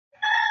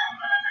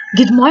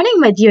Good morning,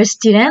 my dear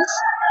students,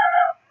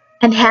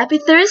 and happy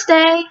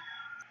Thursday!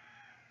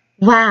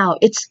 Wow,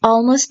 it's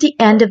almost the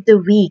end of the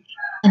week,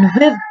 and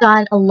we've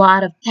done a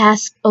lot of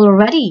tasks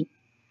already.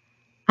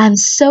 I'm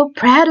so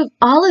proud of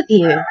all of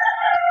you.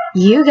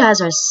 You guys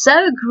are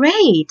so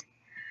great.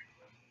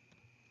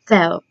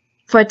 So,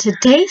 for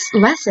today's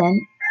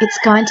lesson, it's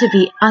going to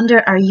be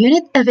under our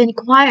unit of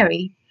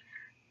inquiry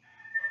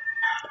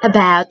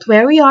about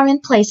where we are in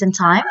place and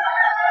time,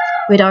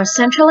 with our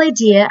central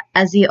idea,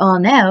 as you all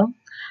know,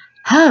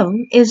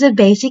 home is a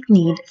basic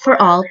need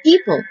for all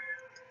people.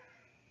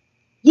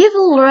 You've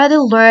already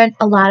learned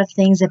a lot of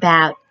things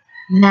about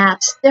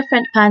maps,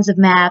 different kinds of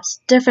maps,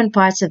 different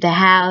parts of the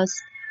house.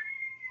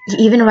 You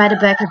even read a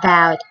book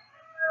about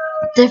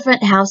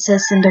different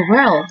houses in the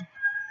world.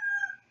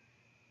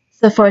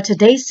 So for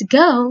today's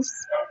goals,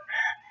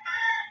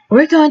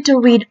 we're going to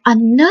read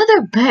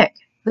another book,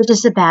 which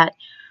is about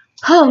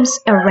Homes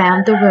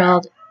Around the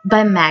World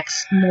by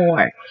Max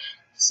Moore.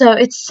 So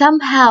it's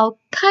somehow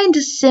kind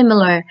of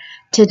similar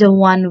to the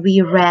one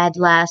we read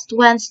last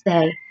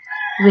Wednesday,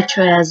 which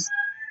was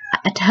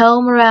At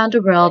Home Around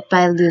the World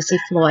by Lucy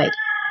Floyd.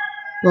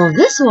 Well,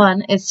 this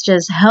one is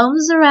just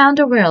Homes Around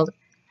the World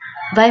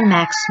by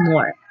Max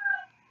Moore.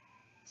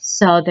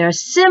 So they're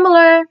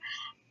similar,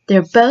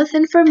 they're both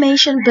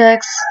information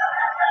books,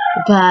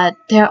 but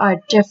there are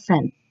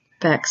different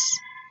books.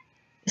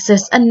 This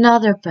is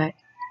another book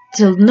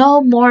to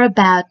know more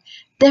about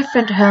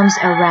different homes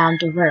around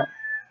the world.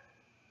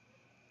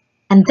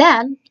 And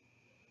then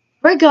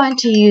we're going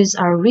to use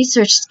our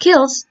research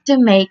skills to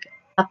make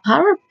a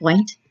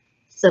PowerPoint.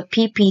 So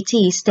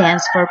PPT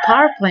stands for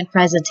PowerPoint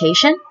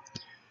presentation,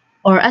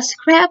 or a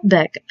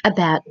scrapbook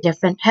about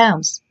different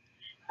homes.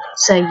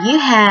 So you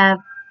have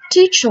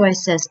two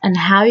choices on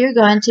how you're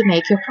going to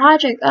make your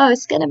project. Oh,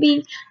 it's going to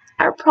be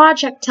our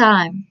project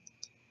time.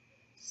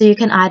 So you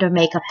can either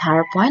make a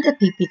PowerPoint, a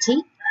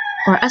PPT,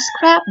 or a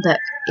scrapbook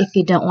if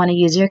you don't want to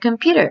use your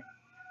computer.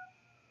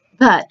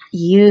 But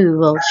you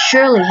will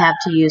surely have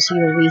to use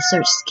your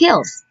research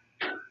skills.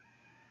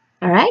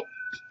 Alright?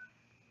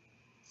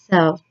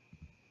 So,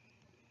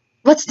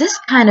 what's this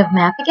kind of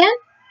map again?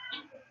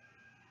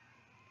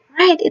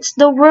 Right, it's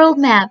the world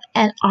map,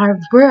 and our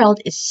world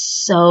is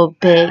so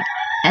big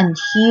and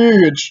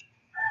huge.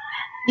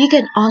 You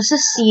can also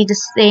see the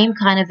same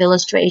kind of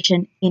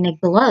illustration in a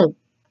globe.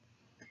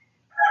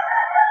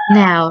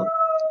 Now,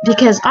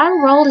 because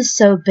our world is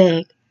so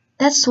big,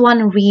 that's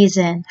one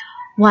reason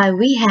why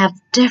we have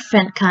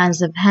different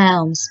kinds of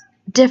homes,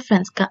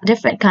 different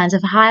kinds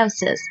of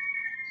houses.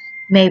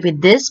 Maybe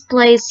this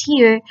place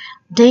here,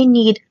 they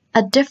need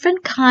a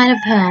different kind of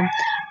home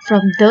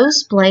from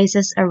those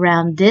places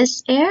around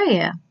this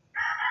area.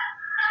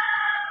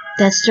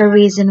 That's the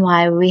reason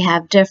why we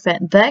have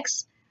different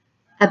books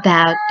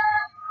about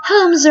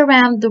homes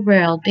around the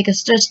world,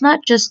 because there's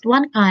not just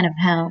one kind of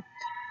home.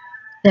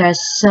 There are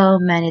so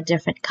many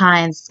different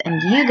kinds,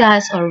 and you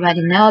guys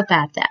already know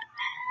about that.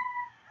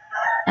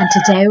 And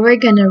today we're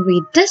gonna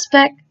read this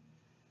book.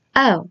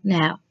 Oh,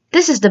 now,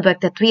 this is the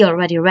book that we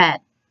already read,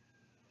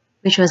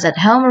 which was At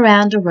Home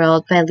Around the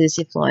World by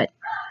Lucy Floyd.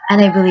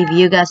 And I believe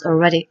you guys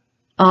already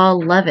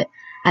all love it.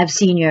 I've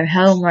seen your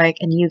homework,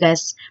 and you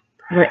guys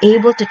were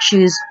able to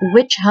choose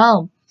which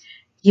home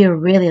you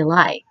really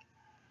like.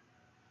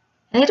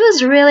 And it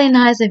was really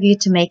nice of you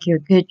to make your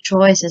good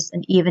choices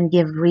and even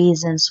give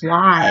reasons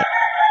why.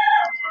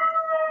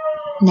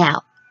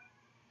 Now,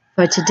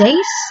 for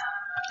today's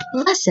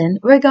lesson,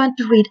 we're going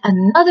to read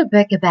another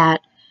book about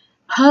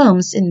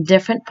homes in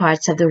different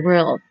parts of the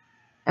world.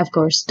 Of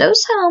course,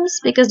 those homes,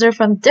 because they're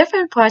from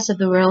different parts of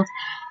the world,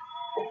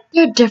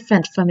 they're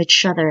different from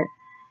each other.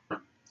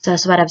 So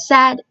as what I've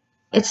said,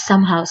 it's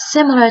somehow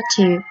similar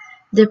to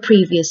the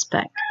previous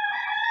book.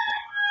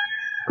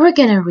 We're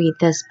gonna read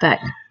this book.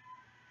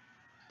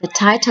 The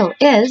title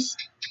is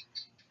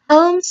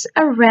Homes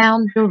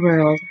Around the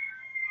World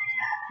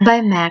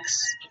by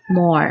Max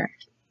Moore.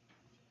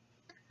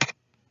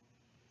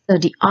 So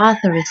the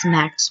author is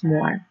Max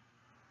Moore.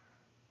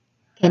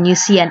 Can you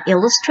see an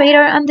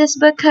illustrator on this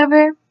book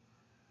cover?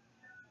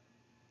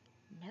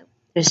 Nope,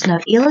 there's no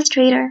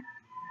illustrator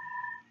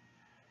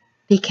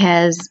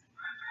because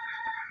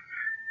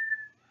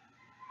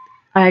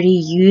are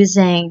you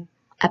using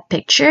a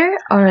picture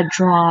or a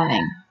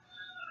drawing?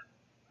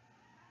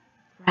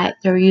 Right,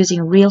 they're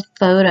using real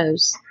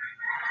photos,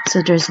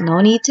 so there's no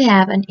need to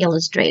have an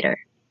illustrator.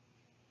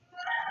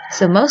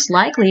 So most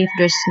likely, if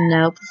there's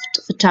no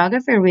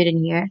photographer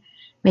written here,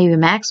 maybe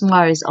Max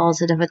Moore is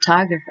also the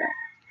photographer.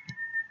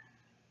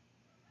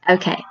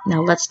 Okay,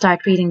 now let's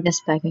start reading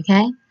this book,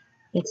 okay?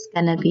 It's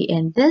gonna be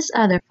in this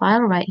other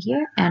file right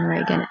here, and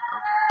we're gonna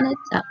open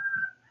it up.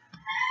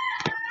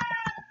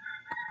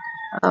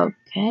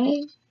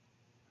 Okay.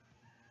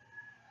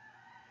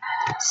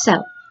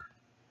 So,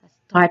 let's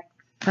start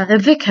with the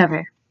book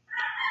cover.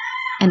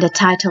 And the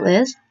title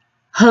is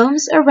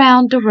Homes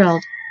Around the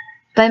World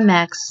by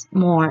Max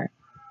Moore.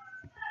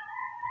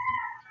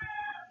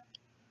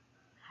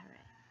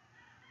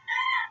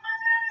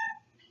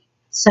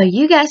 So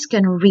you guys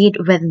can read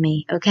with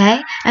me,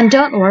 okay? And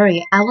don't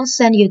worry, I will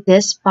send you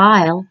this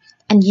file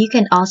and you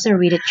can also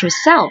read it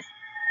yourself.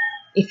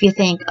 If you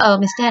think, oh,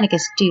 Miss Danica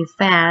is too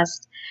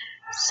fast,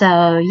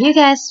 so you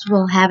guys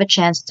will have a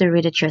chance to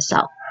read it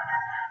yourself.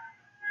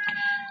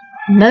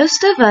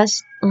 Most of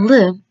us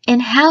live in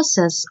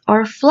houses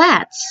or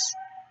flats.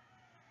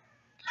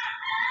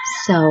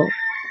 So,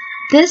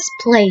 this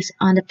place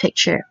on the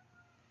picture,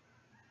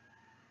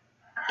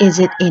 is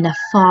it in a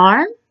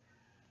farm,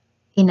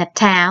 in a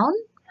town,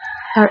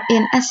 or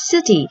in a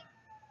city?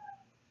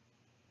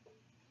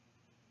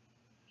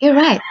 You're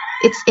right,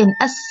 it's in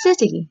a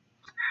city.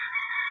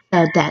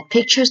 So that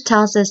picture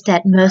tells us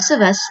that most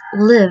of us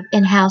live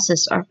in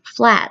houses or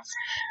flats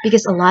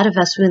because a lot of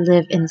us will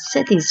live in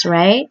cities,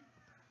 right?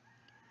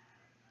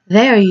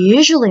 They are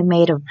usually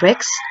made of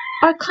bricks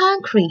or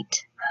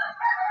concrete.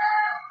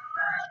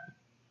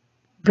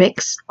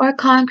 Bricks or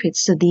concrete.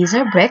 So these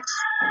are bricks,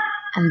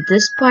 and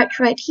this part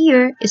right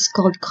here is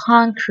called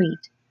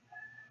concrete.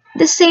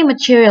 The same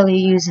material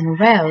you use in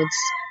roads.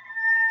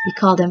 We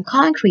call them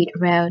concrete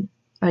road,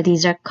 or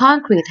these are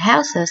concrete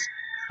houses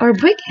or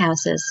brick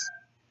houses.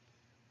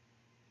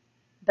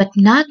 But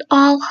not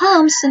all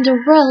homes in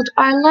the world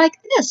are like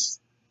this.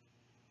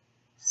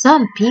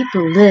 Some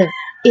people live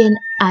in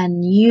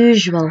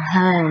unusual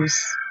homes.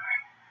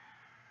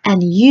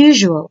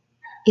 Unusual,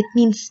 it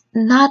means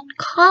not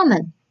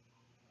common.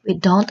 We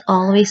don't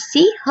always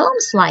see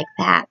homes like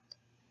that,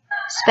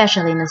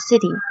 especially in a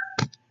city.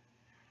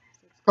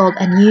 It's called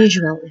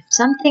unusual. If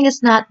something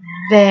is not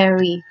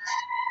very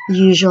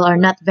usual or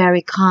not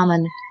very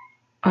common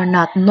or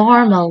not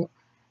normal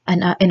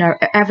in our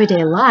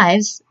everyday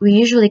lives, we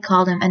usually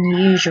call them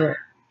unusual.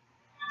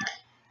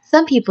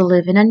 Some people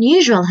live in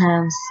unusual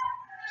homes.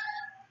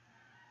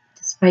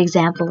 Just for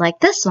example, like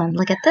this one.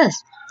 Look at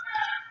this.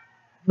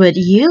 Would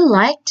you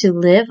like to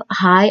live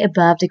high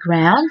above the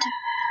ground?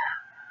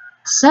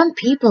 Some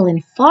people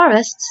in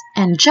forests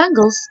and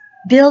jungles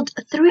build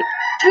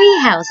tree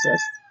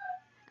houses.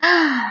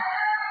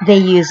 They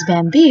use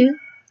bamboo,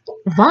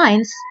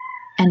 vines,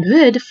 and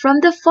wood from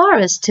the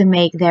forest to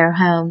make their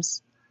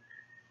homes.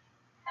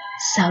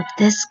 So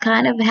this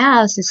kind of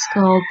house is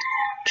called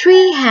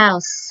tree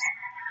house.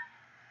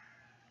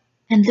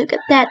 And look at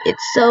that,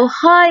 it's so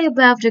high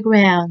above the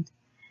ground.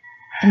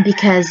 And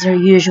because they're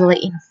usually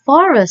in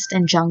forests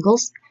and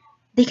jungles,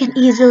 they can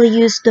easily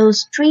use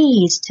those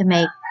trees to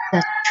make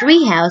the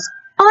tree house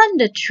on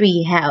the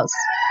tree house.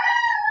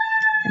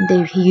 And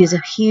they use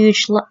a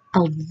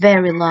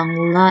very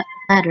long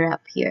ladder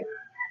up here.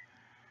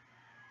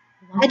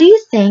 Why do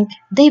you think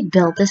they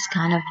built this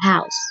kind of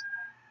house?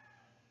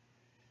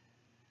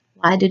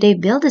 Why do they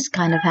build this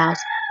kind of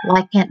house?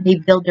 Why can't they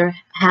build their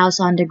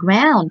house on the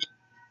ground?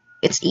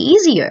 It's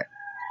easier.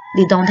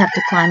 They don't have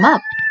to climb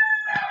up.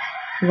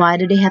 Why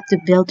do they have to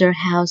build their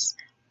house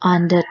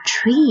on the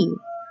tree?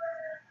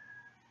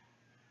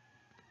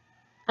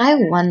 I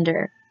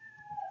wonder.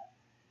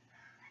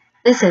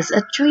 This is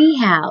a tree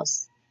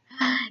house.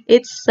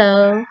 It's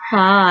so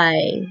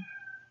high.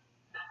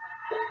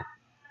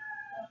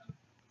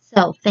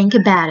 So think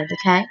about it,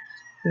 okay?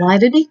 Why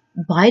do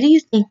you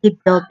think they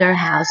build their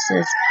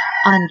houses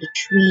on the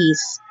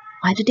trees?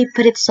 Why do they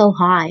put it so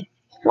high?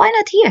 Why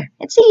not here?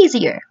 It's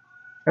easier,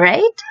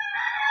 right?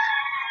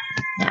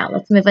 Now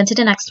let's move on to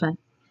the next one.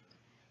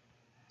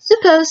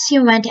 Suppose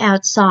you went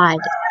outside,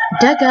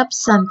 dug up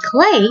some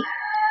clay,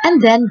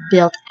 and then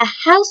built a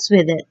house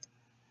with it.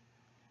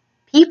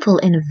 People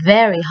in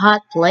very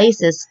hot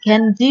places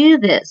can do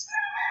this.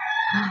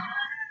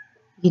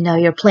 You know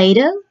your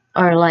Play-Doh?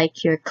 Or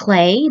like your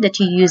clay that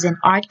you use in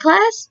art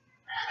class?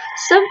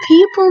 Some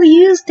people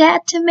use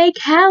that to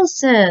make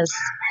houses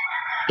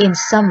in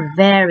some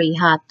very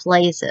hot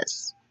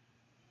places.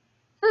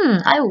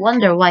 I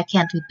wonder why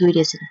can't we do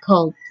this in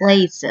cold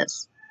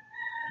places?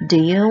 Do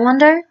you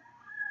wonder?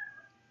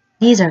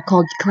 These are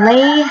called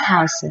clay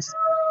houses.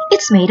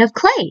 It's made of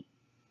clay.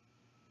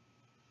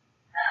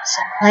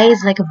 So clay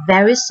is like a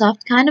very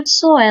soft kind of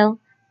soil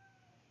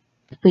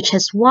which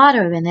has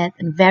water in it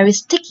and very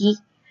sticky.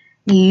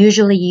 You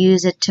usually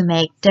use it to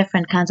make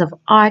different kinds of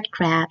art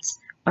crafts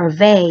or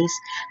vase,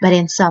 but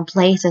in some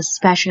places,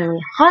 especially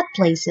hot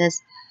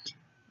places,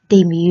 they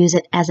use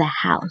it as a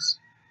house.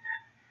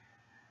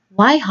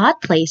 Why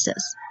hot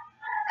places?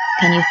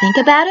 Can you think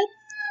about it?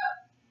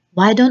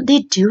 Why don't they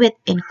do it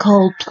in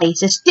cold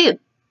places too?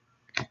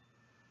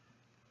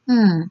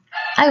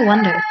 I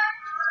wonder.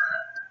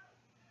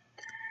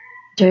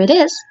 There it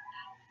is.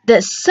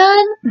 The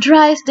sun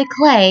dries the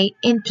clay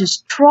into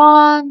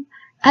strong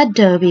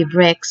adobe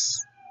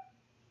bricks.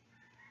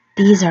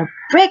 These are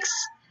bricks.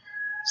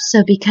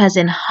 So because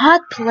in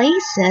hot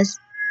places,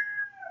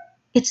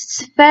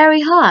 it's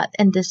very hot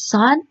and the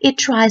sun, it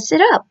dries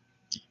it up.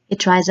 It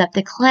dries up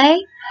the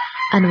clay,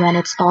 and when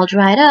it's all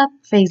dried up,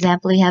 for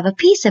example, you have a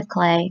piece of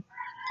clay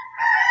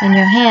in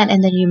your hand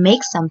and then you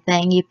make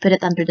something, you put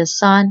it under the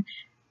sun.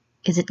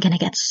 Is it going to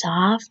get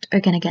soft or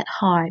going to get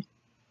hard?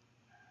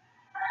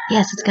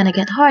 Yes, it's going to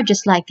get hard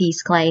just like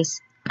these clays,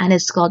 and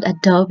it's called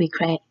adobe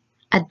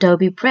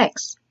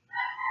bricks.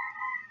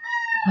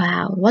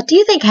 Wow, what do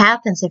you think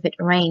happens if it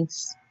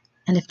rains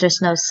and if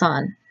there's no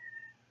sun?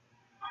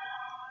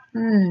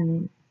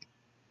 Hmm.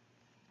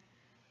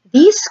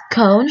 These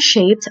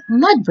cone-shaped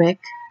mud brick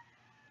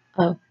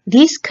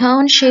these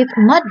cone-shaped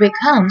mud brick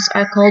homes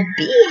are called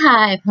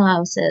beehive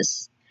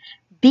houses.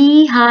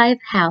 Beehive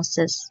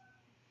houses.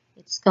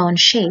 It's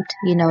cone-shaped.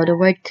 You know the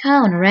word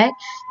cone, right?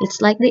 It's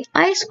like the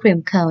ice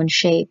cream cone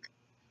shape.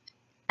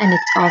 And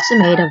it's also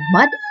made of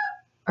mud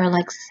or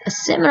like a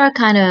similar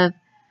kind of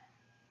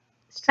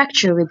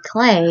structure with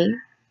clay.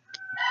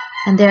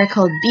 And they're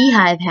called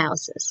beehive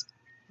houses.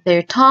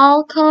 Their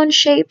tall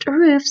cone-shaped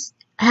roofs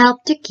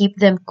help to keep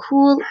them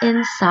cool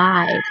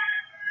inside.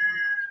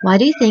 Why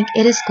do you think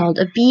it is called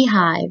a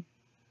beehive?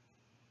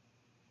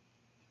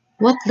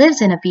 What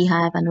lives in a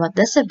beehive and what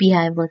does a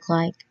beehive look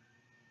like?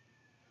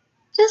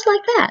 Just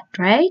like that,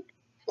 right?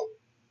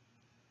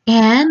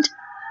 And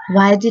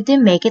why did they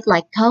make it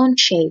like cone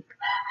shape?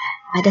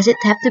 Why does it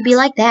have to be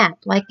like that?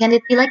 Why can't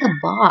it be like a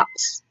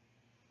box?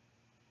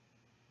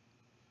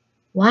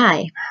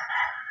 Why?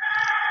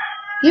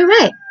 You're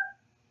right.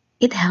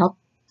 It helped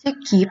to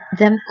keep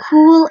them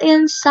cool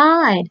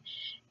inside.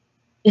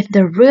 If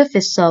the roof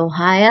is so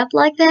high up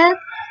like that,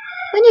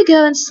 when you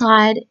go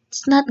inside,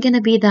 it's not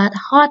gonna be that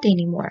hot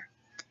anymore.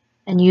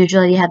 And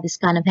usually you have this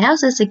kind of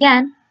houses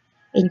again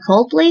in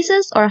cold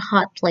places or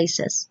hot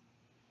places.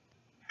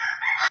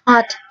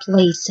 Hot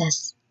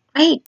places.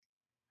 Right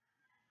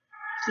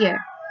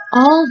here.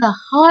 All the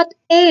hot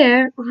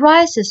air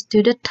rises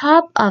to the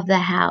top of the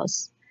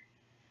house.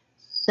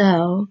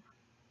 So,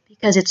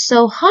 because it's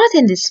so hot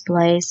in this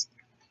place,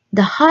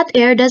 the hot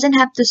air doesn't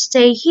have to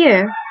stay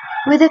here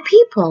where the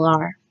people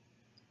are.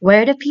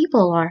 Where the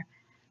people are,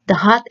 the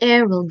hot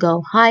air will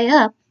go high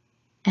up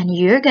and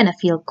you're gonna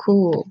feel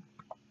cool.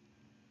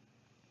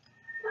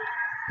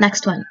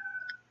 Next one.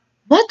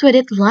 What would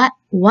it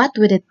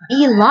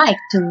be like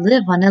to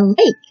live on a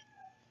lake?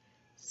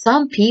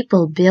 Some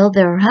people build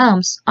their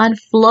homes on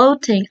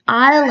floating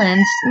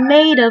islands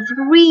made of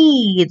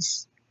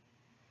reeds.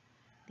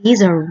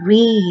 These are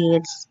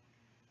reeds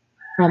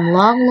from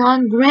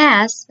long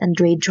grass, and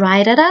they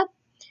dried it up,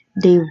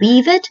 they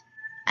weave it,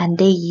 and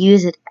they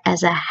use it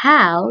as a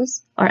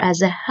house or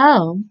as a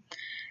home,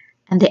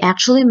 and they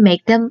actually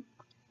make them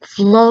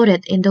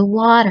floated in the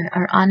water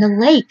or on a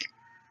lake.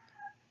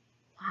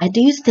 Why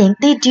do you think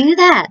they do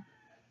that?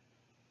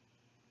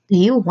 Do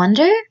you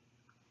wonder?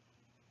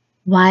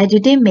 Why do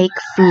they make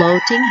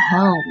floating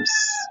homes?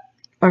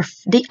 Or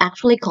they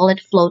actually call it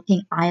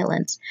floating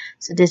islands.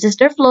 So this is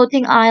their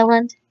floating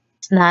island.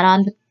 It's not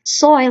on the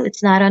soil,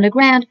 it's not on the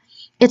ground,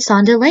 it's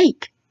on the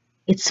lake.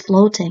 It's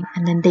floating,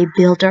 and then they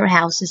build their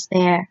houses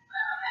there.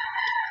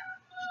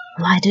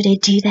 Why do they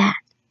do that?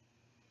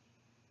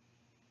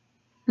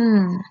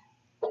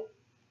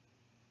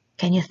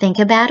 Can you think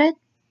about it?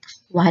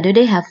 Why do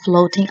they have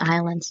floating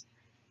islands?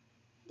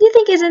 Do you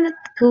think isn't it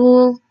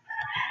cool?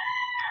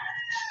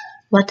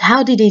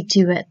 How do they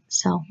do it?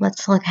 So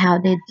let's look how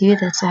they do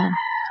this one.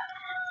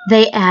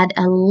 They add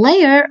a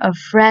layer of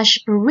fresh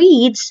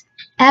reeds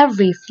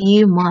every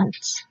few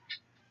months.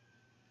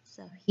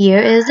 So here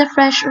is the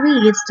fresh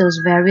reeds, those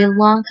very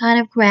long kind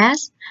of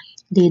grass.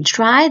 They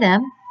dry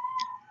them.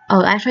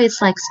 Oh, actually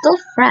it's like still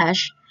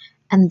fresh.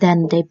 And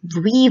then they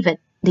weave it.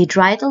 They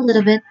dry it a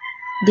little bit.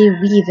 They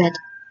weave it.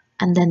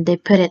 And then they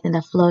put it in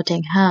a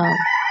floating home.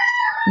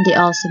 And they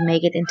also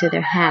make it into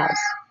their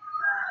house.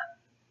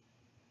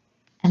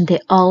 And they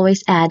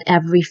always add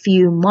every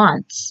few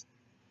months.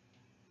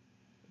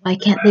 Why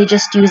can't they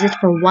just use it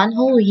for one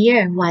whole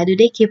year? Why do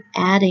they keep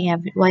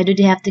adding why do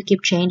they have to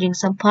keep changing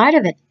some part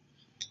of it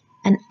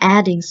and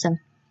adding some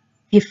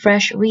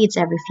fresh reeds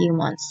every few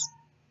months?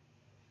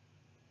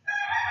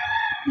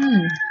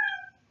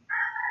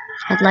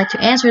 I'd like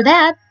to answer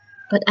that,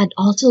 but I'd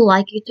also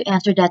like you to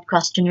answer that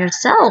question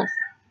yourself.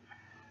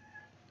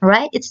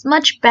 Right? It's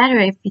much better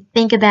if you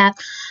think about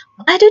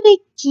why do they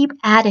keep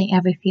adding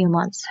every few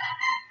months?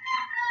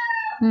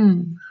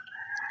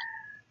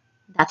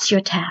 That's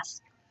your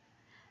task.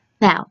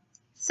 Now,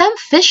 some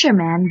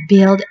fishermen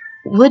build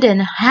wooden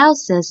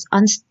houses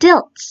on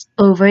stilts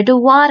over the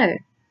water.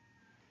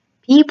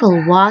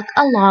 People walk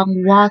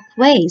along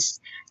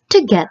walkways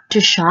to get to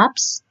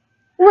shops,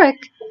 work,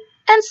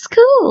 and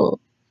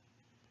school.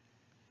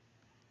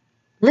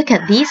 Look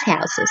at these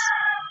houses.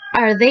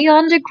 Are they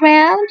on the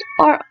ground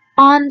or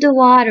on the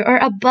water or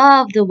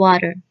above the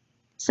water?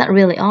 It's not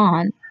really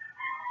on.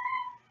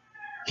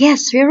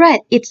 Yes, you're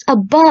right. It's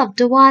above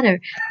the water.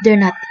 They're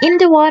not in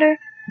the water,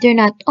 they're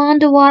not on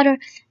the water,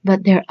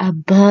 but they're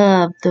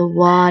above the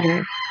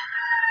water.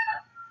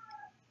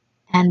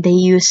 And they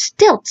use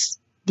stilts.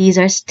 These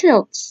are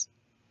stilts.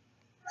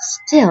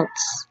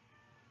 Stilts.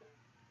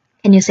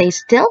 Can you say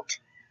stilt?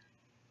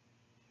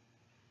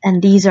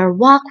 And these are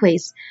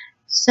walkways.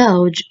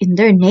 So in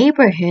their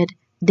neighborhood,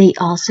 they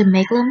also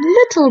make them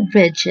little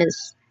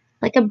bridges,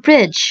 like a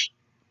bridge,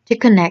 to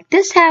connect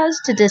this house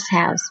to this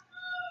house.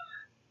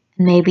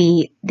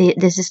 Maybe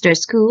this is their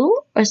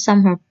school or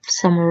somewhere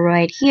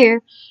right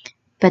here,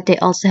 but they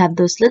also have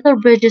those little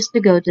bridges to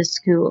go to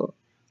school.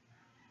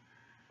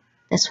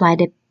 That's why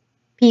the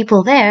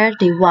People there,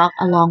 they walk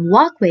along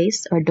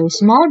walkways or those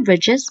small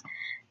bridges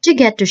to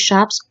get to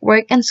shops,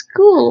 work, and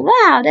school.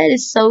 Wow, that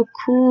is so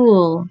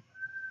cool.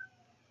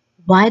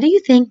 Why do you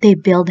think they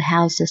build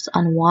houses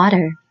on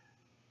water?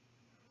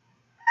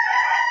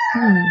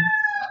 Hmm.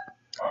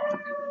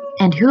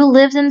 And who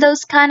lives in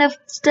those kind of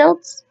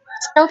stilt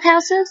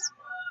houses?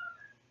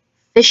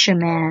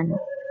 Fishermen.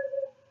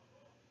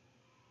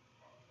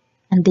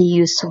 And they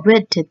use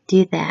wood to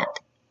do that.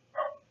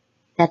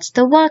 That's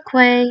the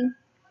walkway.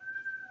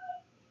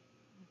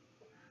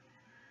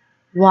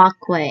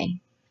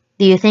 Walkway.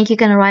 Do you think you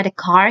can ride a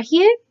car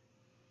here?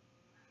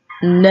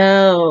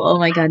 No. Oh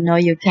my god, no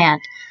you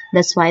can't.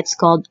 That's why it's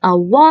called a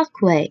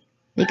walkway.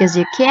 Because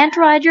you can't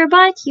ride your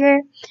bike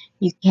here.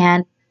 You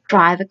can't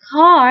drive a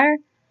car.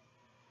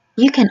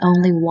 You can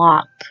only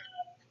walk.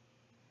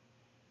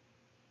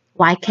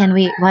 Why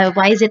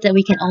is it that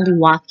we can only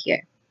walk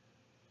here?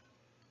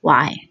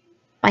 Why?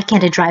 Why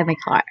can't I drive my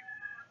car?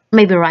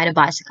 Maybe ride a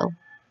bicycle.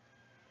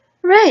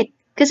 Right,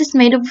 because it's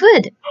made of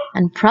wood.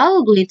 And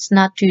probably it's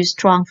not too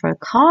strong for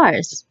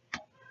cars.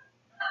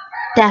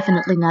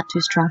 Definitely not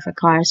too strong for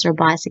cars or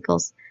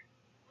bicycles.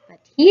 But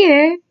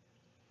here,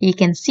 you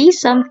can see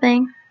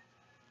something.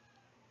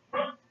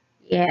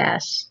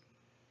 Yes.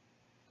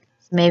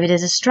 Maybe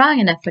this is strong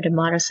enough for the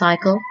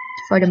motorcycle,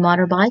 for the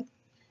motorbike.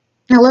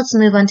 Now let's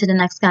move on to the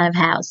next kind of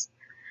house.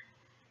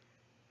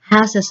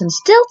 Houses on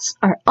stilts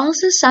are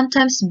also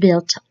sometimes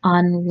built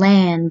on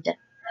land.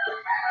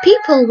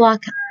 People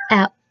walk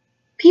out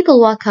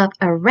People walk up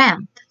a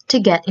ramp to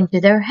get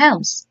into their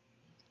homes.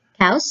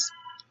 Cows,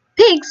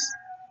 pigs,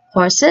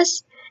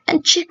 horses,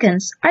 and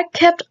chickens are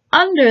kept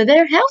under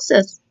their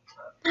houses.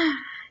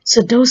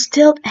 So those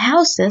stilt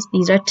houses,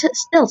 these are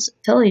stilts,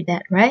 tell you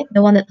that, right?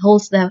 The one that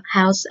holds the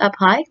house up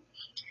high.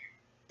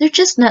 They're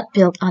just not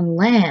built on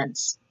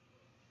lands.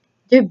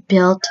 They're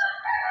built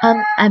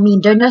on,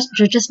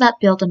 they're just not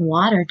built on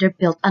water. They're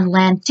built on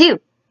land too.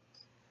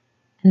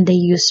 And they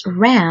use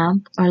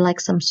ramp or like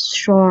some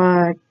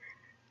short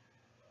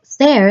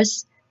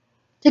stairs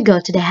to go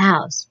to the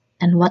house.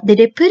 And what did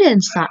they put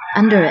inside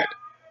under it?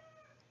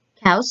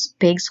 Cows,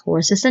 pigs,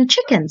 horses, and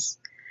chickens.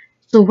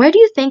 So where do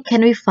you think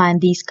can we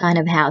find these kind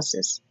of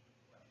houses?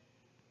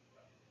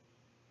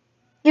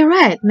 You're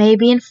right,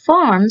 maybe in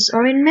farms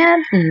or in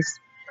mountains,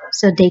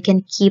 so they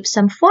can keep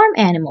some farm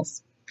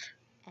animals.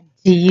 And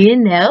do you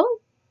know?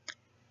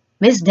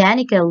 Miss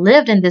Danica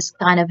lived in this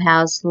kind of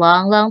house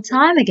long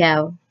time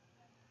ago.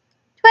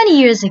 20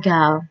 years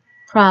ago,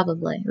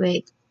 probably.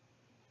 Wait.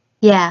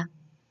 Yeah.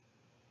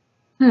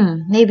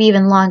 Maybe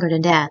even longer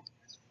than that.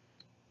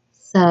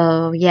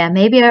 So, yeah,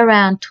 maybe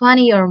around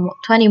 20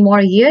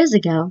 more years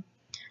ago,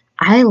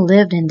 I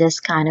lived in this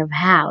kind of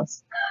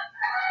house.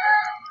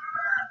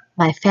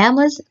 My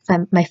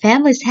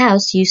family's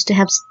house used to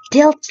have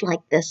stilts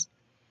like this,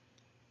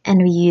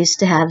 and we used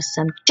to have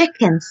some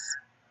chickens.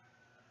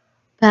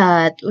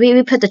 But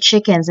we put the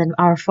chickens and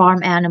our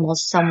farm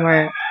animals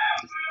somewhere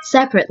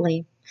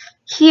separately.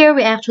 Here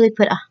we actually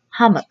put a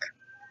hammock.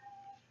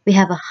 We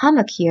have a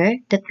hammock here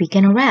that we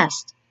can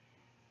rest.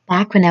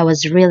 Back when I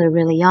was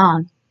really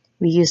young,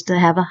 we used to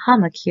have a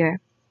hammock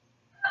here.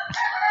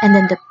 And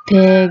then the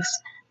pigs,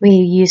 we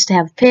used to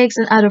have pigs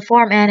and other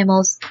farm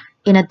animals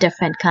in a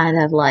different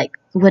kind of like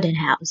wooden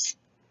house.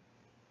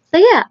 So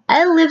yeah,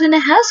 I lived in a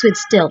house with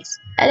stilts,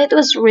 and it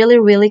was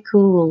really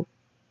cool.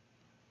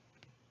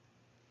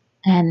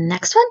 And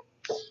next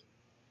one?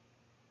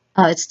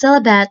 Oh, it's still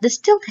about the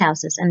stilt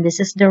houses, and this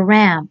is the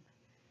ramp.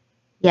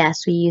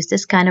 Yes, we use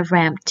this kind of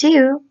ramp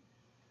too.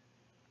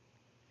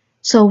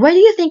 So where do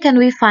you think can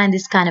we find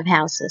this kind of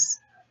houses?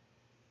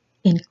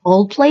 In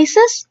cold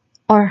places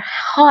or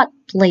hot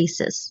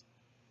places?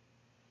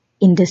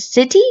 In the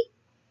city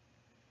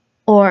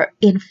or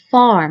in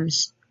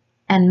farms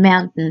and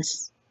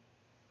mountains?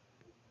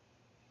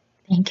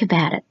 Think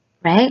about it,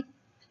 right?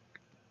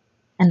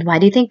 And why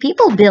do you think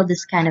people build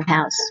this kind of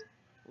house?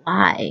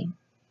 Why?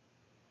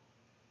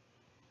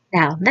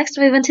 Now, let's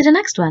move on to the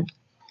next one.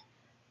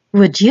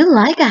 Would you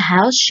like a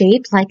house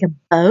shaped like a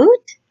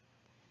boat?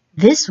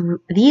 These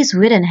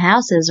wooden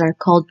houses are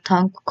called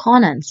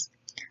tongkonans.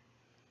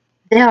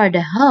 They are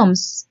the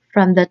homes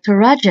from the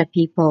Toraja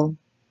people.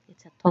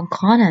 It's a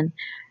tongkonan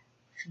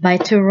by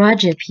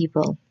Toraja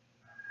people.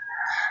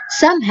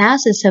 Some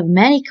houses have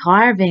many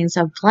carvings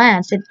of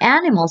plants and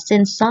animals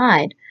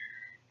inside.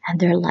 And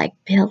they're like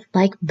built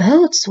like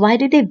boats. Why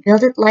do they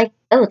build it like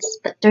boats?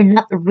 But they're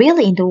not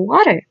really in the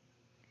water.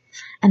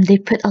 And they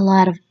put a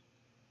lot of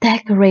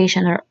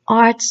decoration or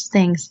arts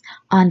things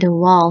on the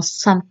walls,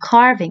 some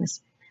carvings.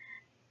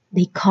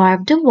 They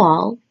carved the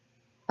wall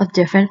of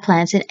different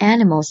plants and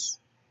animals.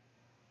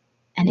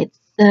 And it's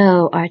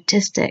so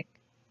artistic.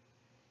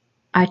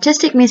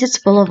 Artistic means it's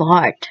full of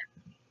art.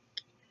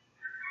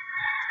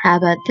 How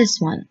about this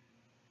one?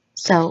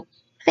 So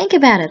think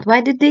about it. Why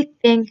did they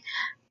think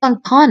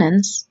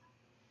tongkonans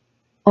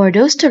or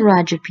those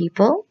Toraja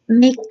people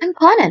make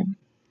tongkonan?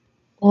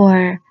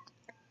 Or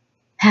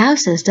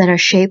houses that are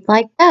shaped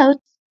like boats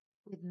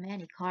with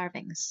many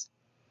carvings.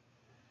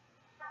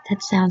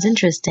 That sounds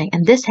interesting.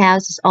 And this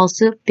house is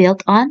also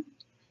built on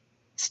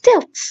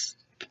Stilts.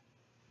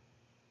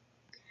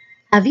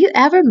 Have you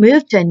ever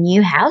moved to a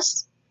new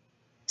house?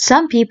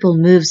 Some people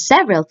move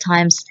several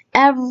times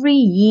every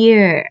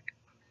year.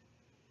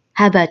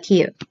 How about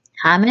you?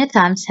 How many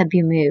times have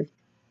you moved?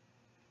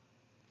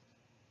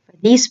 For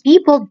these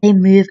people, they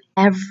move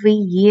every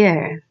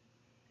year.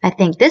 I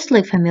think this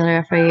looks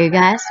familiar for you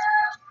guys.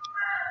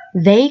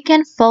 They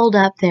can fold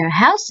up their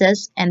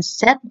houses and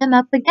set them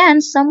up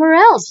again somewhere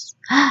else.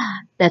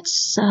 That's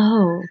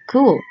so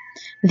cool.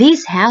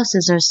 These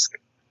houses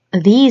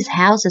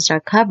are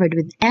covered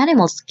with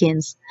animal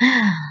skins.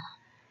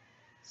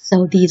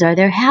 So these are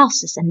their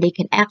houses, and they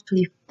can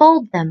actually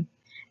fold them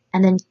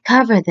and then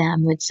cover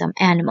them with some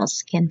animal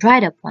skin,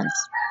 dried up ones.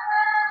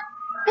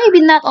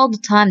 Maybe not all the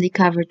time they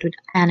cover it with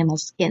animal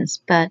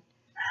skins, but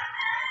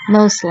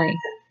mostly.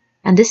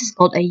 And this is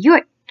called a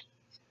yurt.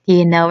 Do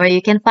you know where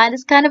you can find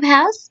this kind of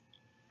house?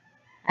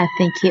 I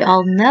think you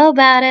all know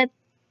about it.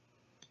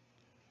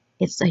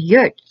 It's a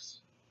yurt.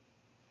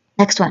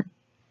 Next one.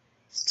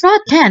 Straw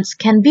tents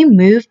can be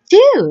moved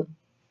too.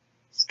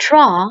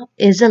 Straw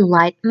is a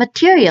light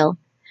material,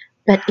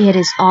 but it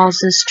is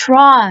also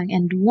strong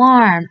and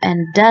warm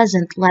and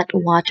doesn't let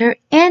water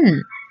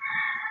in.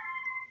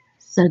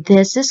 So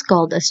this is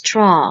called a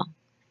straw.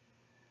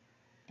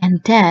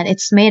 And then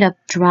it's made of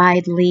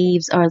dried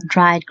leaves or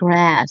dried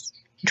grass,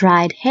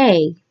 dried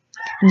hay.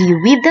 And you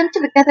weave them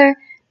together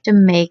to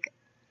make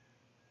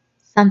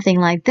something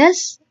like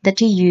this that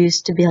you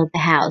use to build the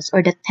house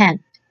or the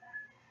tent.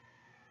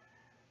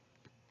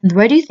 And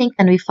where do you think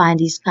can we find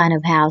these kind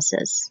of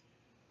houses?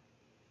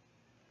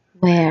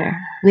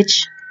 Where?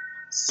 Which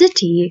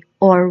city,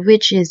 or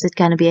which is it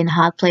going to be in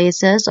hot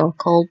places or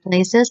cold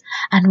places?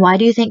 And why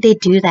do you think they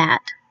do that?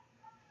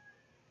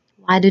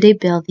 Why do they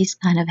build these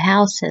kind of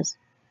houses?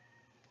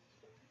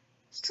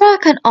 Straw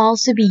can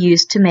also be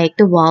used to make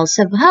the walls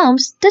of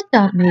homes that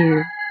don't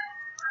move.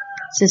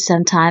 So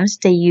sometimes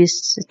they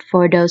use it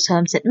for those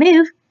homes that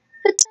move,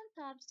 but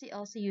sometimes they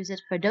also use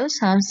it for those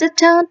homes that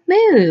don't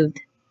move.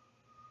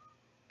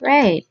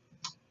 Right.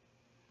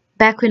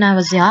 Back when I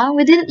was young,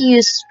 we didn't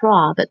use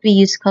straw, but we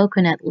used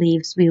coconut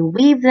leaves. We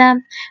weave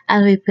them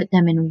and we put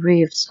them in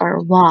roofs or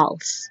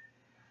walls.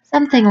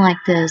 Something like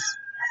this.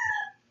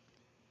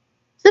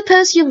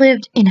 Suppose you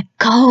lived in a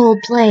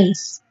cold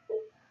place.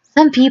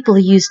 Some people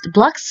used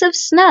blocks of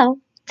snow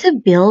to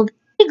build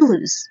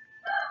igloos,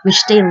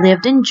 which they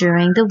lived in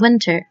during the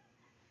winter.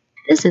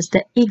 This is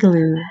the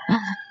igloo.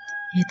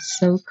 It's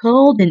so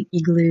cold in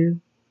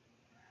igloo.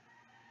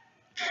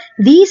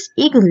 These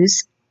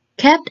igloos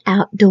kept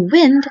out the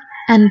wind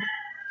and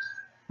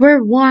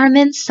were warm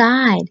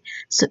inside.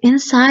 So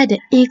inside the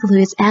igloo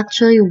is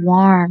actually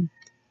warm,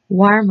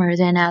 warmer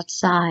than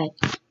outside.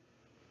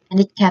 And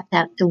it kept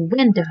out the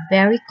wind, the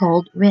very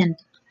cold wind.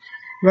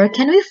 Where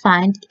can we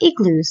find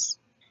igloos?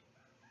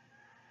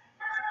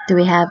 Do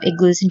we have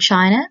igloos in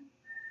China?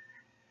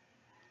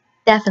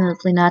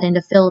 Definitely not in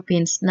the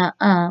Philippines.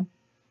 Nuh-uh.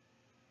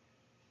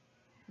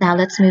 Now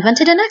let's move on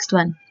to the next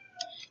one.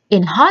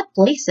 In hot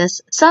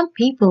places, some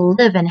people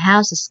live in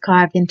houses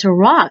carved into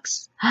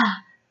rocks.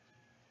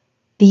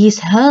 These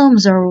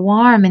homes are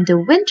warm in the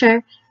winter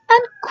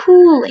and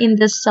cool in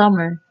the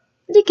summer.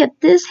 Look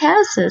at these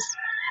houses.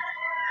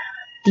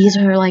 These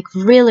are like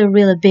really,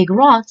 really big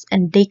rocks,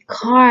 and they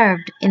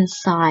carved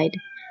inside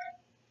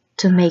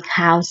to make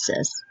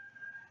houses.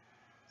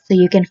 So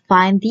you can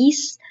find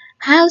these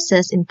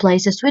houses in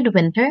places with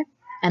winter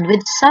and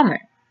with summer.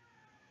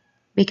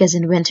 Because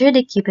in winter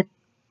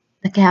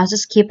the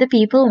houses keep the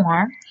people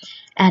warm,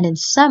 and in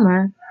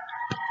summer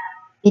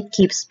it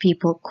keeps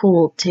people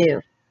cool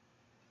too.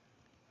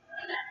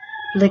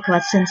 Look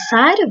what's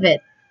inside of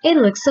it. It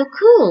looks so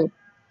cool.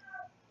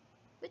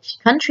 Which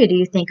country do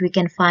you think we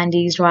can find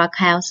these rock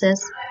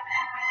houses?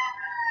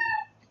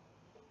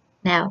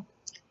 Now,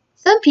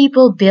 some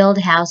people build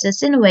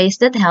houses in ways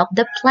that help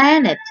the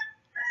planet.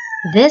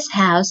 This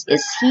house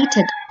is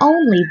heated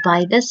only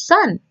by the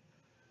sun.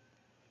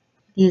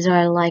 These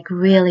are like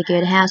really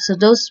good houses. So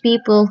those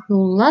people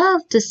who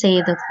love to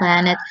save the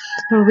planet,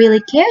 who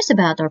really cares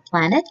about our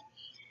planet,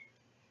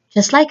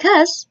 just like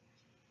us,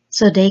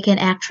 so they can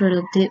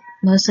actually,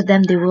 most of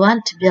them, they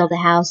want to build a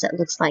house that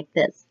looks like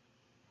this.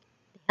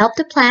 Help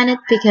the planet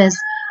because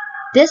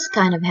this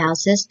kind of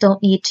houses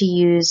don't need to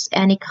use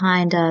any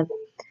kind of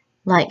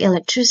like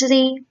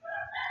electricity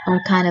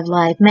or kind of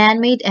like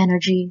man-made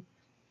energy,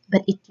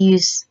 but it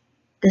uses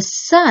the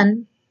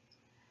sun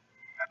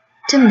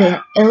to make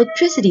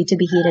electricity to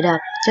be heated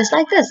up, just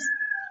like this.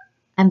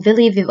 I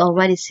believe you've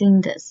already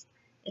seen this.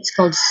 It's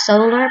called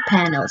solar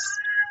panels.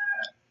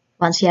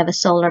 Once you have a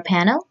solar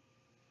panel,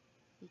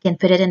 you can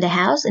put it in the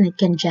house and it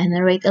can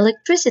generate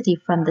electricity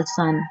from the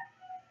sun.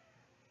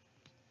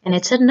 And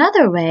it's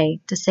another way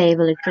to save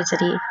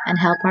electricity and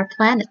help our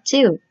planet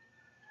too.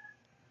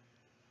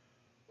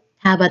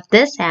 How about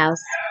this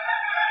house?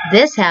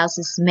 This house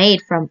is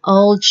made from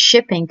old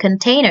shipping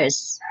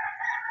containers.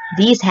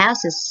 These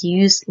houses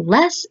use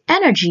less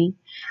energy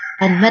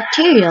and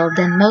material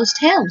than most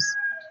homes.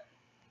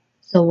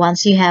 So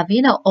once you have,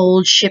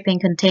 old shipping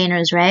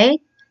containers,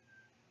 right?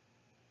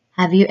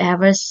 Have you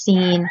ever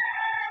seen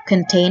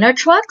container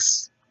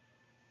trucks?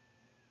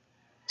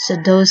 So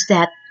those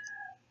trucks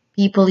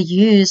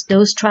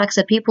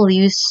that people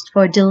use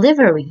for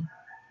delivery,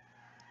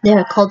 they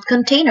are called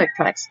container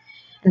trucks.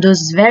 And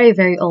those very,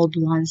 very old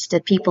ones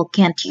that people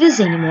can't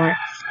use anymore,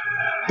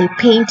 they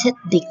paint it,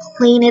 they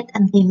clean it,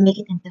 and they make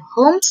it into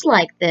homes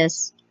like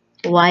this.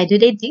 Why do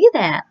they do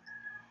that?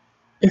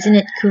 Isn't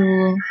it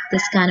cool,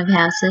 this kind of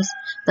houses?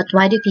 But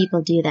why do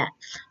people do that?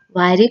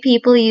 Why do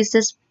people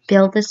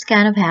build this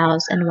kind of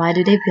house, and why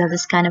do they build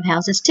this kind of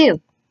houses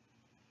too?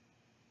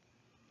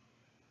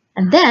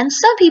 And then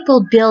some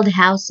people build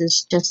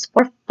houses just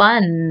for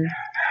fun.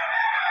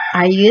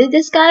 Are you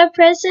this kind of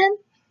person?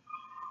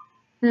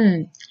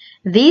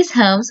 These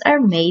homes are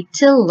made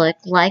to look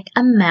like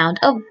a mound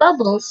of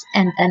bubbles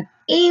and an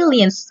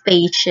alien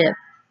spaceship.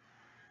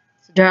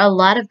 So there are a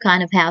lot of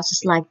kind of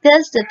houses like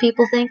this that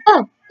people think,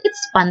 oh,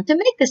 it's fun to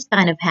make this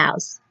kind of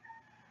house.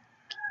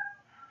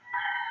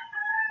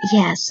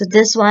 Yeah, so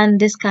this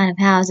kind of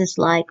house is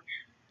like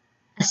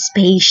a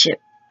spaceship,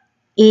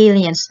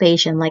 alien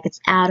spaceship, like it's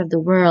out of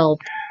the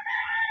world.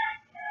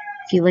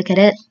 If you look at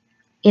it,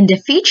 in the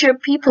future,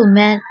 people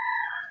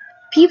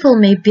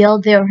may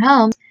build their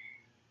homes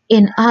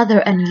in other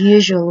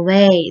unusual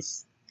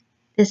ways.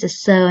 This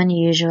is so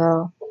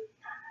unusual.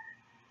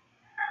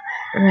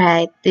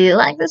 Right, do you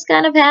like this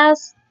kind of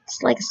house?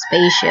 It's like a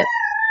spaceship.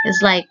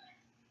 It's like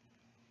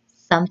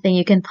something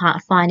you can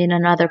find in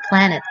another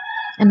planet.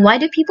 And why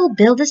do people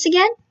build this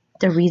again?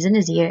 The reason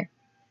is here.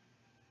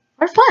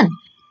 For fun.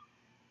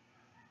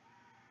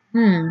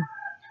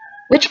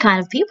 Which kind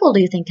of people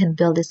do you think can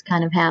build this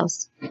kind of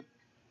house?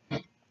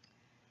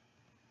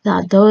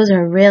 Now, those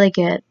are really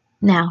good.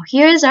 Now,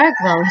 here's our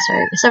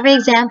glossary. So, for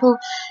example,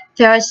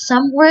 there are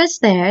some words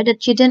there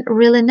that you didn't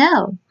really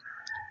know.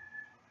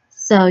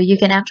 So, you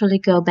can actually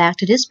go back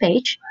to this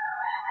page,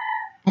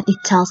 and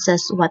it tells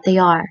us what they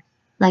are.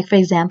 Like, for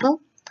example,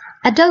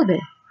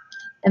 adobe,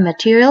 a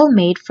material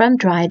made from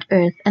dried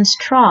earth and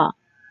straw.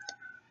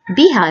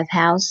 Beehive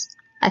house,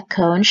 a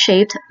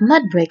cone-shaped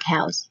mud brick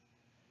house.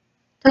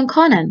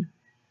 Tongkonan,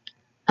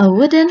 a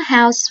wooden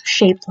house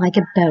shaped like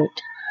a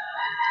boat.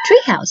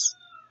 Treehouse,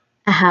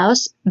 a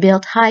house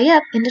built high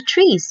up in the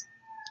trees.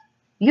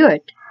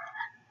 Yurt,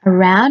 a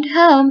round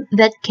home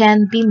that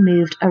can be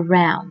moved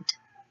around.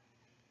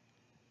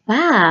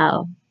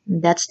 Wow,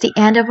 that's the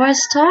end of our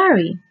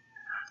story,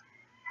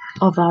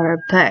 of our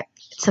book.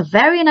 It's a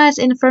very nice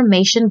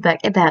information book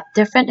about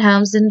different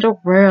homes in the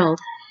world.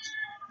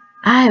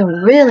 I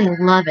really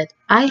love it.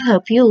 I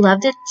hope you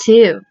loved it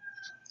too.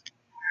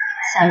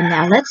 So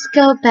now let's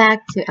go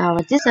back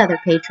to this other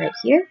page right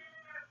here.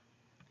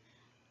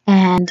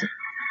 And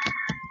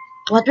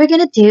what we're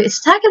gonna do is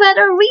talk about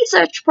our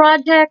research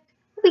project.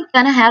 We're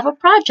gonna have a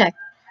project.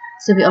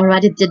 So we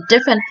already did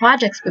different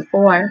projects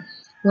before,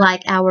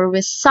 like our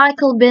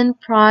recycle bin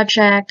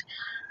project,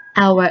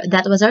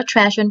 that was our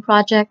trash bin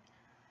project.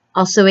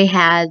 Also we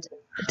had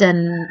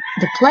the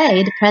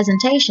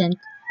presentation,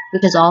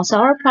 which is also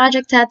our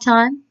project that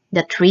time,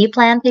 the tree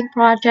planting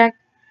project.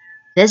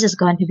 This is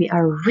going to be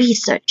our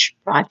research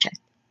project.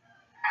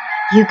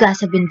 You guys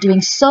have been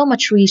doing so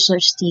much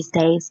research these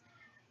days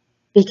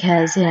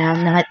because,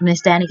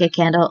 Miss Danica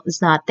Kendall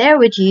is not there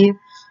with you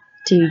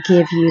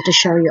to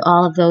show you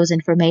all of those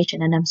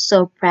information, and I'm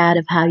so proud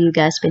of how you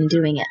guys been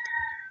doing it.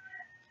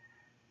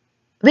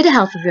 With the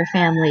help of your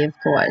family, of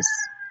course.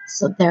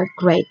 So they're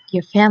great.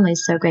 Your family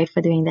is so great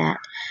for doing that.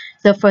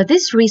 So for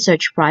this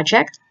research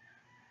project,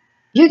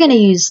 you're going to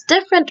use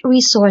different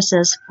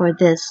resources for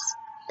this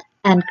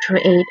and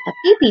create a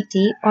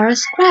PPT or a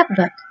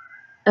scrapbook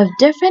of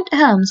different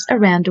homes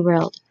around the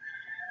world.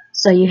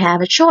 So you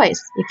have a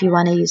choice. If you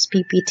want to use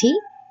PPT,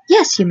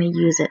 yes, you may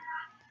use it.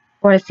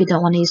 Or if you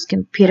don't want to use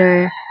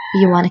computer,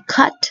 you want to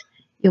cut,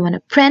 you want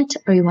to print,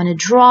 or you want to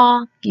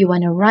draw, you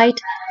want to write,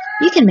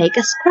 you can make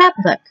a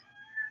scrapbook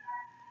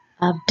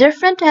of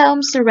different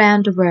homes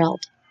around the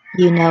world.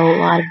 You know a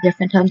lot of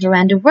different homes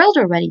around the world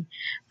already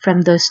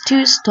from those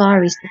 2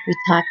 stories that we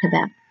talked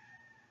about.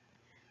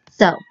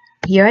 So,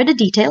 here are the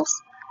details.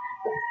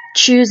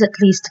 Choose at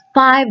least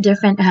 5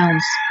 different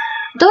homes.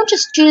 Don't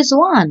just choose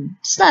one.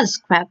 It's not a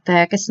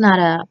scrapbook. It's not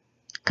a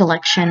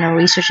collection or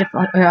research if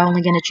you're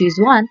only going to choose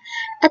one.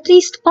 At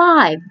least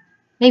 5.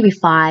 Maybe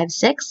 5,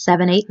 6,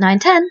 7, 8, 9,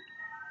 10.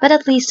 But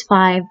at least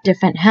 5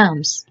 different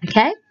homes.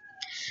 Okay?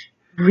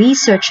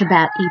 Research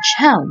about each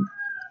home.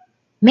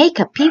 Make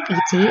a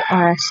PPT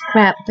or a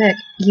scrapbook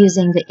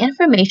using the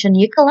information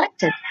you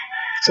collected.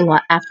 So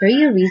after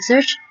you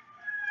research,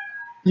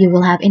 you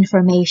will have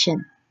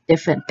information,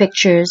 different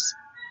pictures,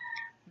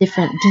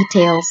 different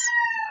details,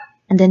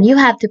 and then you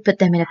have to put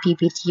them in a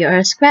PPT or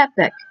a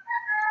scrapbook.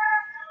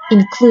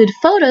 Include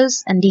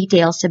photos and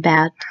details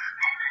about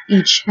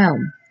each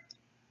home.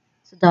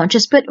 So don't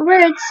just put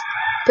words,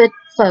 put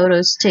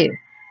photos too.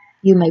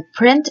 You may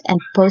print and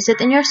post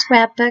it in your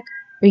scrapbook,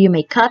 or you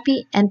may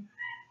copy and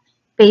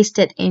paste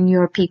it in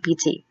your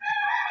PPT.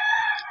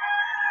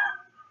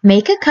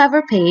 Make a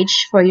cover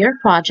page for your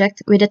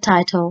project with the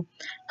title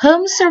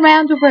Homes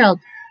Around the World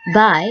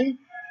by,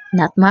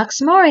 not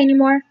Max More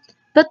anymore,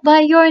 but by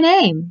your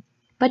name.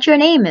 But your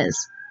name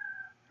is.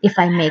 If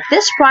I make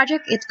this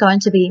project, it's going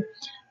to be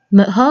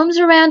Homes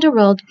Around the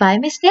World by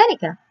Miss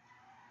Danica.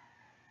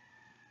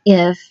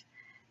 If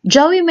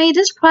Joey made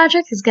this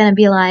project, it's going to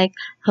be like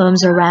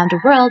Homes Around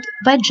the World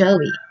by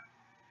Joey.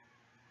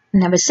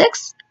 Number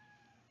 6,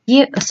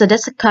 so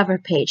that's a cover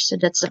page. So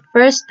that's the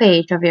first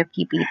page of your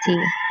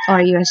PPT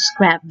or your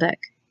scrapbook.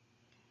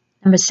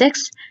 Number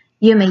 6,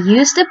 you may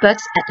use the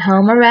books at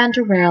Home Around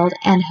the World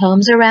and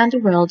Homes Around the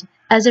World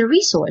as a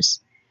resource.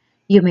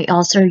 You may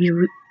also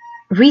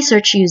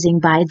research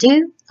using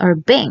Baidu or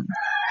Bing.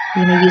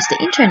 You may use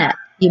the internet.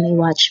 You may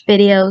watch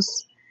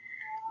videos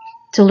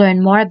to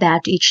learn more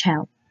about each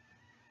home.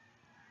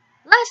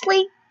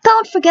 Lastly,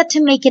 don't forget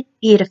to make it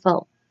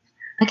beautiful.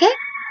 Okay?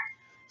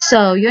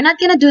 So you're not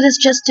going to do this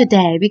just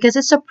today because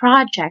it's a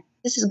project.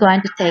 This is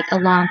going to take a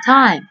long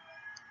time.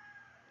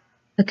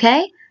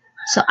 Okay?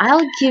 So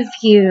I'll give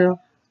you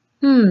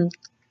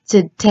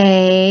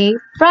today,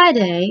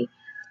 Friday,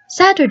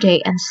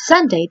 Saturday, and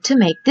Sunday to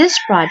make this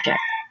project.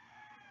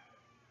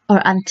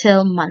 Or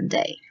until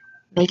Monday.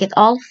 Make it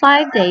all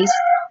 5 days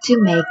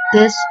to make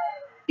this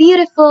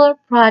beautiful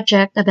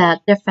project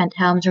about different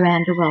homes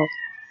around the world.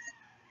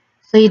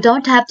 So you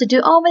don't have to do,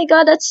 oh my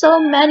god, that's so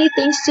many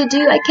things to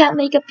do. I can't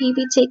make a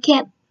PPT,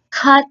 can't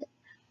cut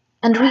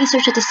and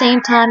research at the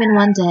same time in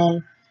one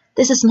day.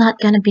 This is not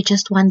going to be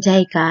just one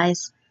day,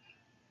 guys.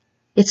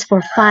 It's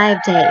for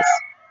 5 days.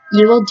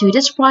 You will do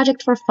this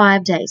project for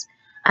 5 days.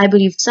 I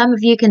believe some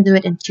of you can do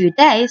it in 2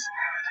 days,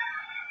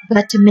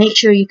 but to make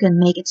sure you can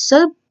make it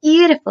so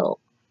beautiful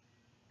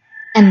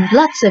and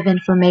lots of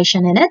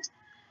information in it,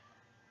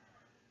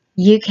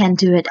 you can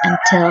do it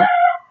until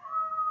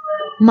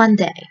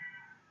Monday.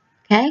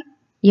 Okay?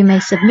 You may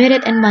submit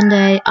it on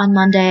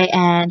Monday,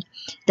 and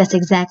that's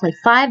exactly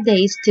 5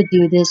 days to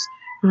do this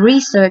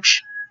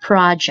research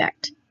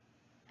project.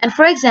 And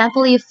for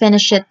example, you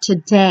finish it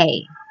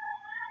today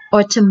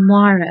or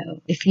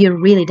tomorrow, if you're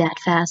really that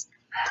fast.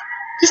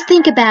 Just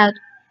think about,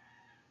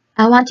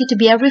 I want you to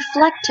be a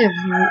reflective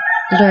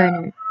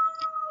learner.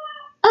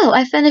 Oh,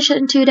 I finished it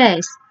in 2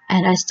 days,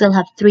 and I still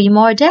have 3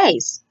 more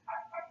days.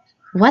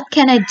 What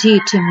can I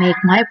do to make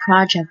my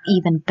project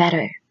even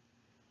better?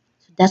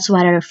 That's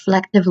what a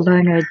reflective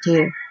learner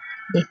do.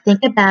 They think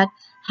about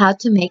how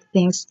to make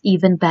things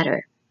even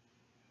better,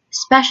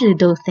 especially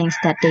those things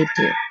that they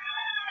do.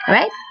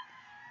 Alright?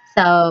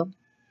 So,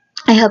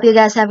 I hope you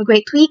guys have a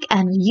great week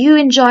and you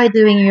enjoy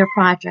doing your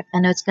project. I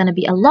know it's going to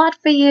be a lot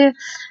for you,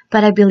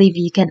 but I believe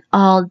you can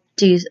all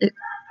do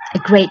a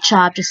great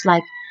job just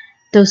like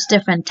those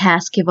different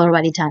tasks you've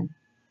already done.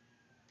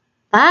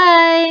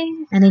 Bye!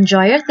 And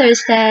enjoy your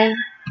Thursday!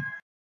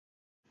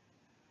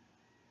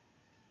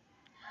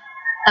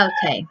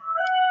 Okay,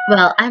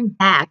 well, I'm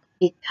back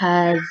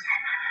because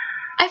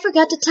I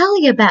forgot to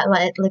tell you about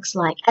what it looks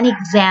like. An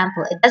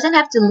example. It doesn't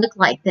have to look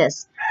like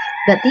this,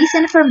 but this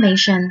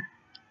information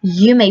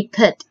you may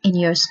put in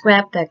your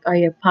scrapbook or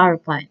your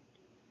PowerPoint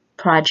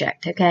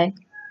project, okay?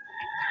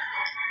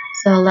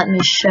 So let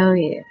me show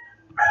you.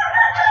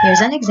 Here's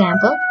an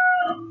example.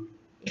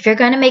 If you're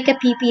going to make a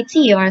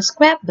PPT or a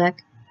scrapbook,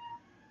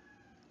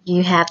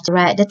 you have to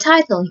write the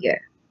title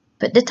here.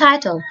 Put the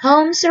title,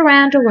 Homes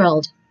Around the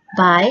World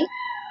by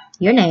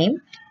your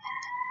name,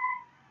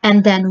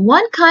 and then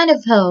one kind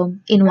of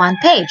home in one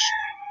page.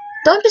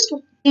 Don't just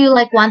do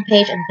like one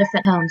page and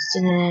different homes.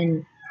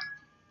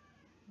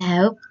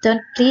 No,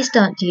 please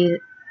don't do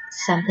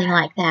something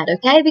like that,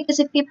 okay? Because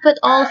if you put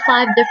all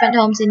 5 different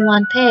homes in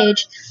one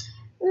page,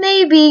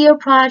 maybe your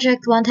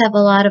project won't have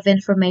a lot of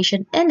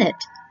information in it,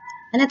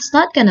 and it's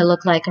not going to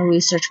look like a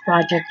research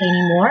project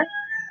anymore.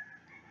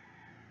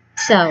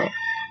 So,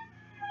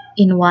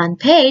 in one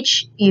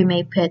page, you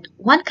may put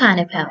one kind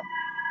of home.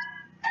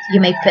 You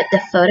may put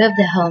the photo of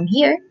the home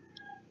here.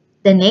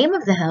 The name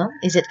of the home.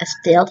 Is it a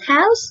stilt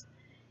house?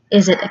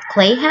 Is it a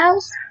clay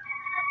house?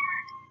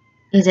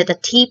 Is it a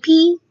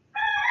teepee?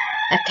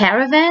 A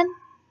caravan?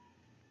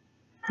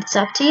 It's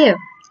up to you.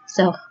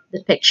 So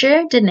the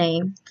picture, the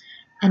name,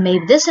 and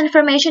maybe this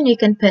information you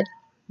can put,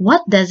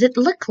 what does it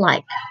look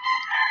like?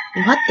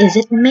 What is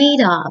it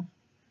made of?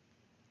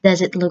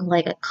 Does it look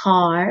like a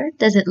car?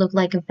 Does it look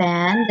like a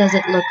van? Does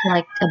it look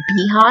like a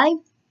beehive?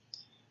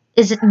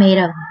 Is it made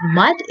of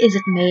mud? Is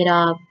it made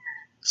of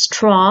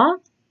straw?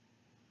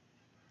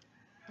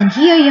 And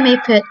here you may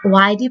put,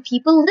 why do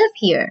people live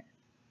here?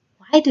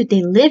 Why do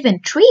they live in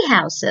tree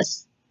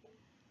houses?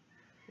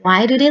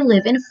 Why do they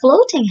live in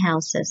floating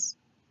houses?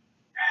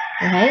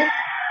 Right?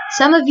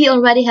 Some of you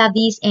already have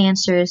these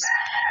answers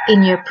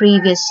in your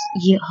previous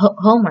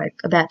homework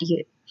about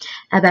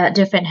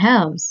different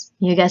homes.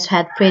 You guys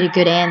had pretty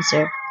good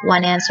answer.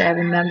 One answer I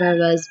remember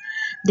was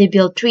they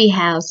build tree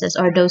houses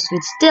or those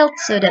with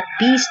stilts so that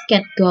bees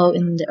can't go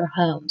in their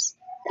homes.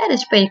 That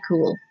is pretty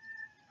cool.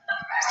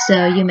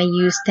 So you may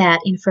use that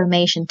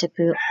information to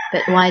put,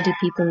 but why do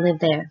people live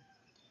there?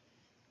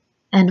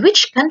 And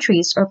which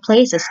countries or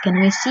places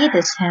can we see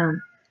this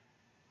home?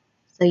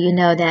 So you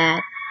know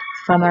that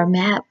from our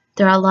map,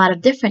 there are a lot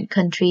of different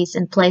countries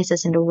and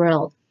places in the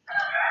world.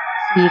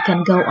 So you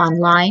can go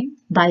online,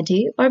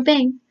 Baidu or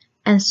Bing,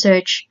 and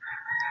search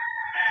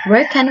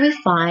where can we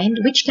find,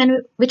 which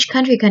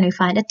country can we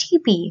find a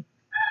teepee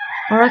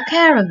or a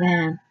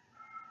caravan?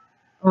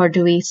 Or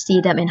do we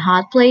see them in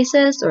hot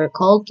places or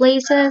cold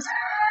places?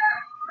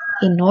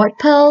 In North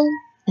Pole,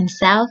 in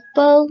South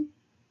Pole?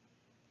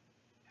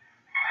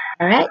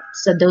 Alright,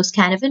 so those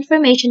kind of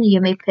information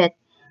you may put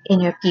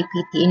in your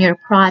PPT, in your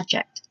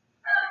project.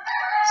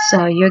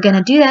 So you're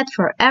gonna do that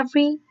for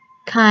every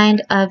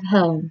kind of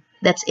home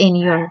that's in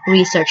your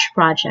research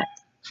project.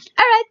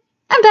 Alright,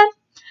 I'm done.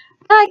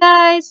 Bye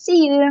guys,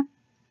 see you.